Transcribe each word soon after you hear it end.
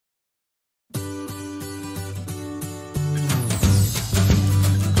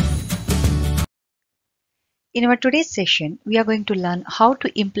In our today's session, we are going to learn how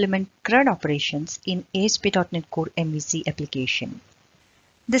to implement CRUD operations in ASP.NET Core MVC application.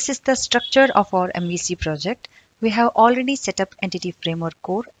 This is the structure of our MVC project. We have already set up Entity Framework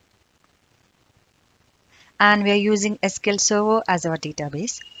Core and we are using SQL Server as our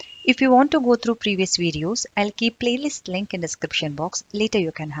database. If you want to go through previous videos, I'll keep playlist link in description box. Later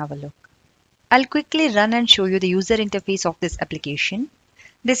you can have a look. I'll quickly run and show you the user interface of this application.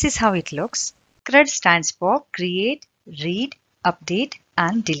 This is how it looks. CRUD stands for Create, Read, Update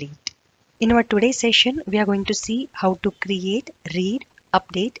and Delete. In our today's session, we are going to see how to create, read,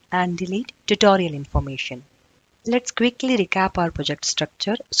 update and delete tutorial information. Let's quickly recap our project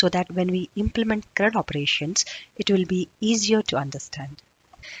structure so that when we implement CRUD operations, it will be easier to understand.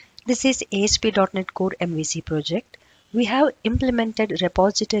 This is ASP.NET Core MVC project. We have implemented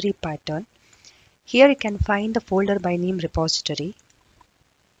repository pattern. Here you can find the folder by name repository.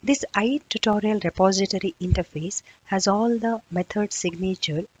 This iTutorial repository interface has all the method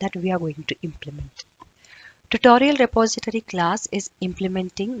signature that we are going to implement. Tutorial repository class is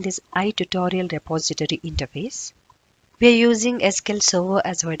implementing this iTutorial repository interface. We are using SQL Server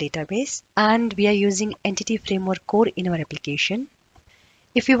as our database and we are using Entity Framework Core in our application.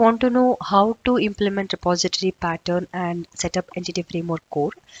 If you want to know how to implement repository pattern and set up Entity Framework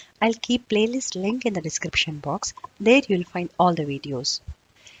Core, I'll keep playlist link in the description box. There you'll find all the videos.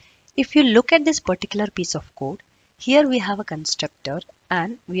 If you look at this particular piece of code, here we have a constructor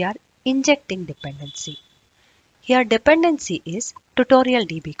and we are injecting dependency. Here dependency is tutorial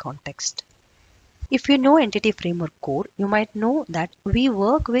DB context. If you know Entity Framework Core, you might know that we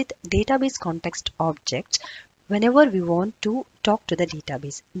work with database context objects whenever we want to talk to the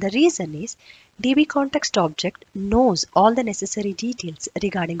database. The reason is DB context object knows all the necessary details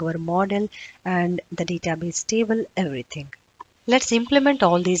regarding our model and the database table, everything. Let's implement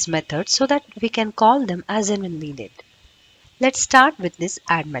all these methods so that we can call them as and when needed. Let's start with this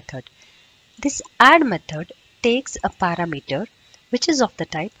add method. This add method takes a parameter which is of the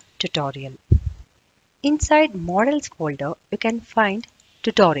type tutorial. Inside models folder, you can find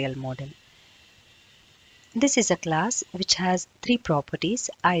tutorial model. This is a class which has three properties: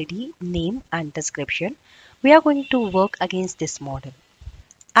 ID, name and description. We are going to work against this model.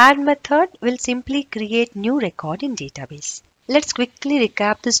 Add method will simply create new record in database. Let's quickly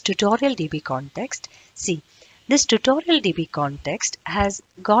recap this tutorial DB context. See, this tutorial DB context has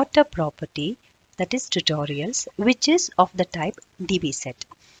got a property that is tutorials, which is of the type DB set.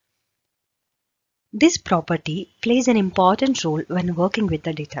 This property plays an important role when working with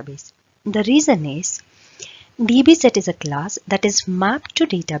the database. The reason is DB set is a class that is mapped to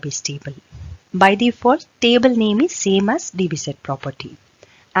database table. By default, table name is same as DB set property,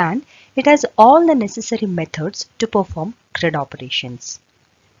 and it has all the necessary methods to perform CRUD operations.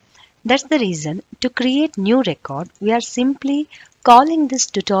 That's the reason to create new record, we are simply calling this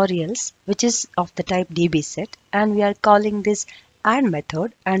tutorials, which is of the type DB set, and we are calling this add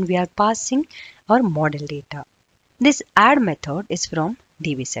method and we are passing our model data. This add method is from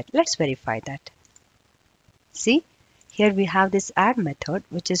DB set. Let's verify that. See, here we have this add method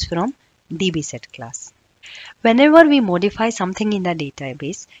which is from DB set class. Whenever we modify something in the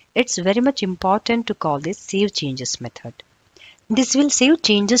database, it's very much important to call this save changes method. This will save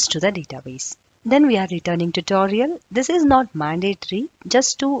changes to the database. Then we are returning tutorial. This is not mandatory,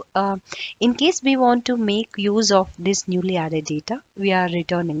 just to in case we want to make use of this newly added data, we are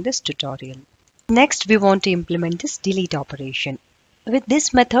returning this tutorial. Next, we want to implement this delete operation. With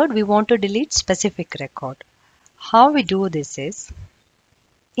this method, we want to delete specific record. How we do this is,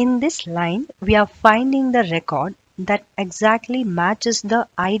 in this line, we are finding the record that exactly matches the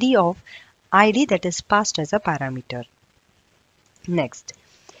ID that is passed as a parameter. Next,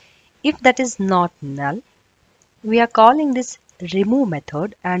 if that is not null, we are calling this remove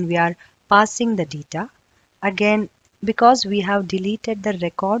method and we are passing the data. Again, because we have deleted the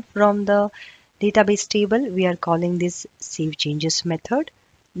record from the database table, we are calling this save changes method.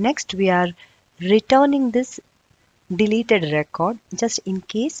 Next, we are returning this deleted record just in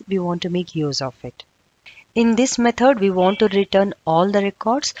case we want to make use of it. In this method, we want to return all the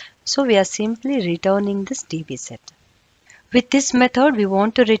records, so we are simply returning this DB set. With this method, we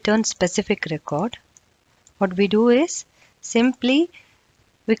want to return specific record. What we do is simply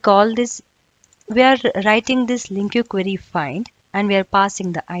we call this, we are writing this LINQ query find and we are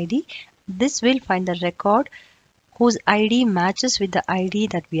passing the ID. This will find the record whose ID matches with the ID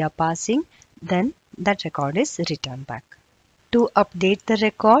that we are passing. Then that record is returned back. To update the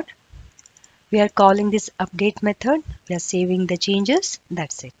record, we are calling this update method. We are saving the changes.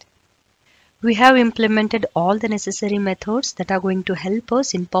 That's it. We have implemented all the necessary methods that are going to help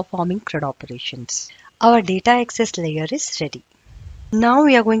us in performing CRUD operations. Our data access layer is ready. Now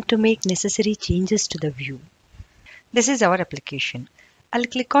we are going to make necessary changes to the view. This is our application. I'll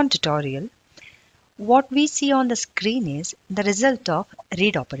click on tutorial. What we see on the screen is the result of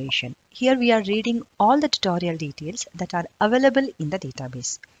read operation. Here we are reading all the tutorial details that are available in the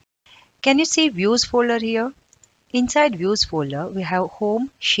database. Can you see views folder here? Inside views folder, we have home,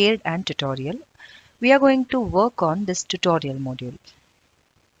 shared and tutorial. We are going to work on this tutorial module.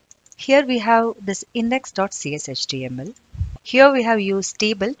 Here we have this index.cshtml. Here we have used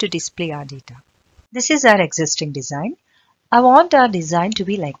table to display our data. This is our existing design. I want our design to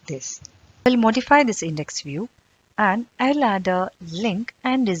be like this. I'll modify this index view and I'll add a link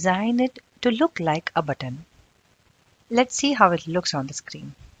and design it to look like a button. Let's see how it looks on the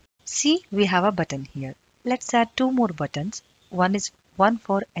screen. See, we have a button here. Let's add two more buttons. One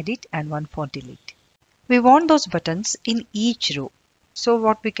for edit and one for delete. We want those buttons in each row. So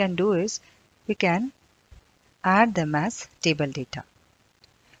what we can do is we can add them as table data.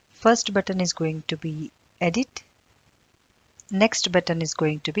 First button is going to be edit. Next button is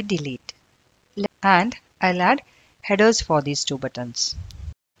going to be delete. And I'll add headers for these two buttons.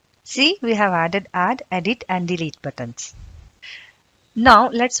 See, we have added add, edit and delete buttons. Now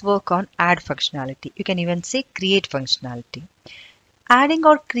let's work on add functionality. You can even say create functionality. Adding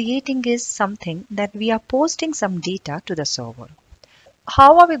or creating is something that we are posting some data to the server.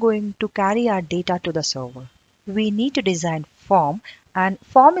 How are we going to carry our data to the server? We need to design form, and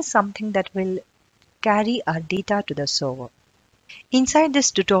form is something that will carry our data to the server. Inside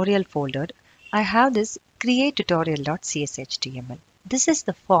this tutorial folder, I have this create tutorial.cshtml. This is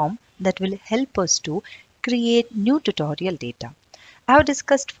the form that will help us to create new tutorial data. I have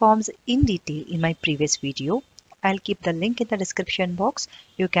discussed forms in detail in my previous video. I'll keep the link in the description box.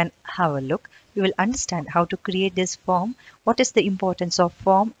 You can have a look. You will understand how to create this form, what is the importance of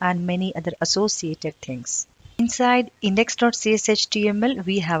form and many other associated things. Inside index.cshtml,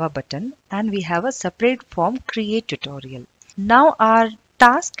 we have a button and we have a separate form create tutorial. Now our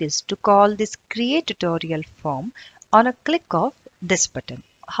task is to call this create tutorial form on a click of this button.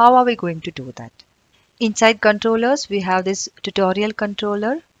 How are we going to do that? Inside controllers, we have this tutorial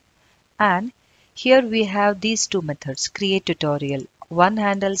controller, and here we have these two methods, create tutorial. One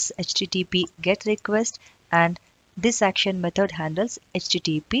handles HTTP GET request and this action method handles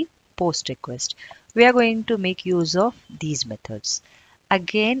HTTP POST request. We are going to make use of these methods.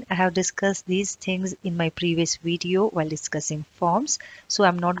 Again, I have discussed these things in my previous video while discussing forms, so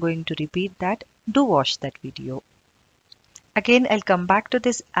I'm not going to repeat that. Do watch that video. Again, I'll come back to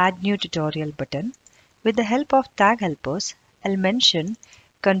this add new tutorial button. With the help of tag helpers, I'll mention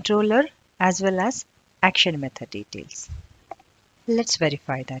controller as well as action method details. Let's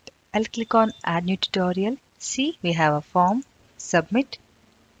verify that. I'll click on add new tutorial. See, we have a form, submit.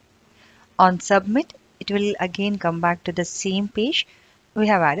 On submit, it will again come back to the same page. We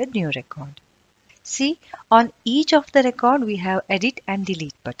have added new record. See, on each of the record, we have edit and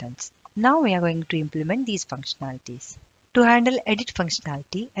delete buttons. Now we are going to implement these functionalities. To handle edit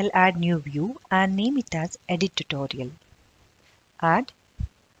functionality, I'll add new view and name it as edit tutorial. Add.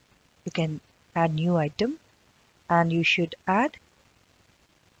 You can add new item and you should add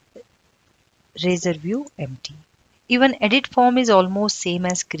razor view empty. Even edit form is almost same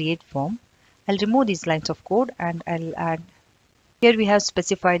as create form. I'll remove these lines of code and I'll add. Here we have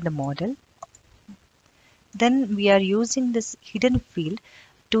specified the model. Then we are using this hidden field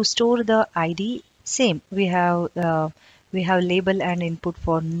to store the ID. Same, we have label and input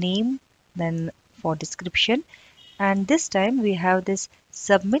for name, then for description, and this time we have this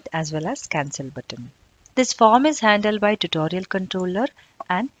submit as well as cancel button. This form is handled by tutorial controller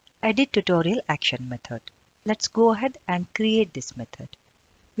and edit tutorial action method. Let's go ahead and create this method.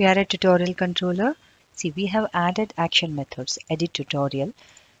 We are at tutorial controller. See, we have added action methods, edit tutorial.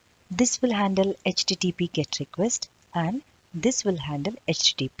 This will handle HTTP GET request and this will handle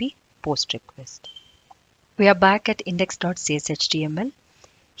HTTP POST request. We are back at index.cshtml.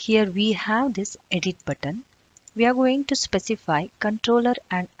 Here we have this edit button. We are going to specify controller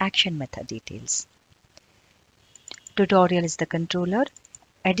and action method details. Tutorial is the controller,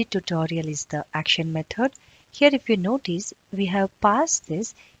 edit tutorial is the action method. Here if you notice, we have passed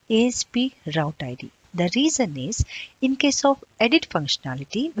this ASP route ID. The reason is, in case of edit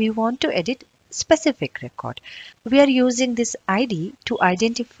functionality, we want to edit specific record. We are using this ID to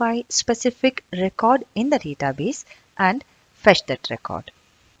identify specific record in the database and fetch that record.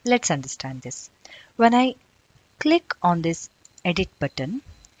 Let's understand this. When I click on this edit button,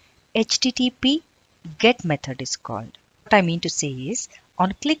 HTTP GET method is called. What I mean to say is,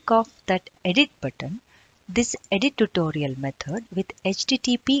 on click of that edit button, This edit tutorial method with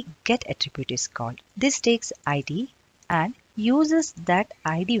HTTP get attribute is called. This takes ID and uses that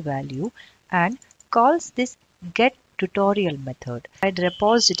ID value and calls this get tutorial method. At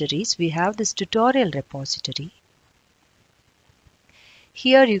repositories, we have this tutorial repository.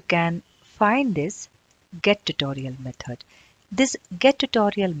 Here you can find this get tutorial method. This get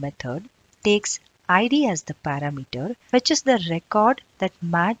tutorial method takes ID as the parameter, fetches the record that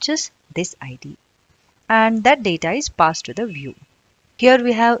matches this ID, and that data is passed to the view. Here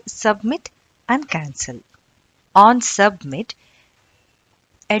we have submit and cancel. On submit,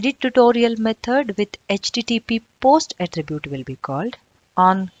 edit tutorial method with HTTP post attribute will be called.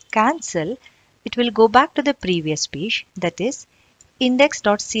 On cancel, it will go back to the previous page, that is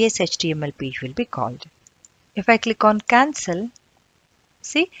index.cshtml page will be called. If I click on cancel,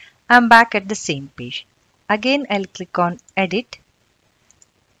 see, I'm back at the same page. Again, I'll click on edit.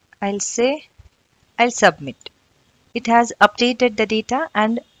 I'll submit. It has updated the data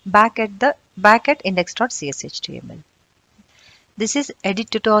and back at index.cshtml. This is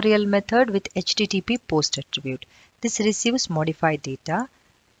edit tutorial method with HTTP post attribute. This receives modified data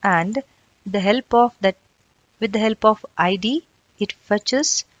and with the help of ID, it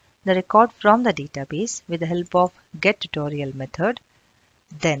fetches the record from the database with the help of get tutorial method.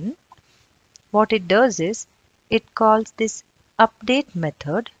 Then what it does is it calls this update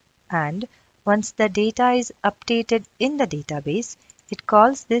method, and once the data is updated in the database, it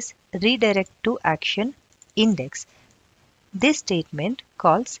calls this redirect to action index. This statement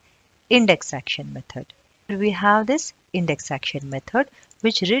calls index action method. We have this index action method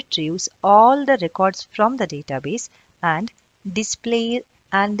which retrieves all the records from the database and displays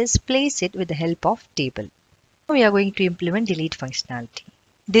it with the help of table. Now we are going to implement delete functionality.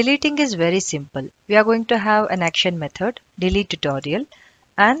 Deleting is very simple. We are going to have an action method, delete tutorial,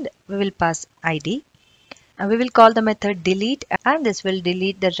 and we will pass ID. And we will call the method delete, and this will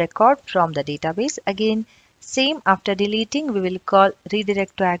delete the record from the database. Again, same, after deleting, we will call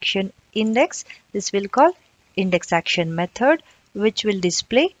redirect to action index. This will call index action method, which will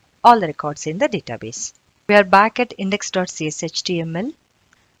display all the records in the database. We are back at index.cshtml.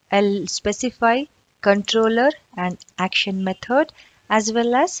 I'll specify controller and action method as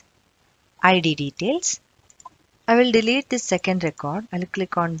well as ID details. I will delete this second record. I'll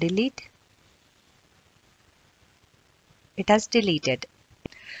click on delete. It has deleted.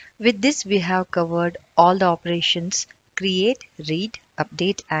 With this, we have covered all the operations: create, read,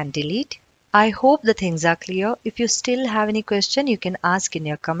 update, and delete. I hope the things are clear. If you still have any question, you can ask in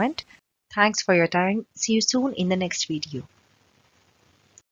your comment. Thanks for your time. See you soon in the next video.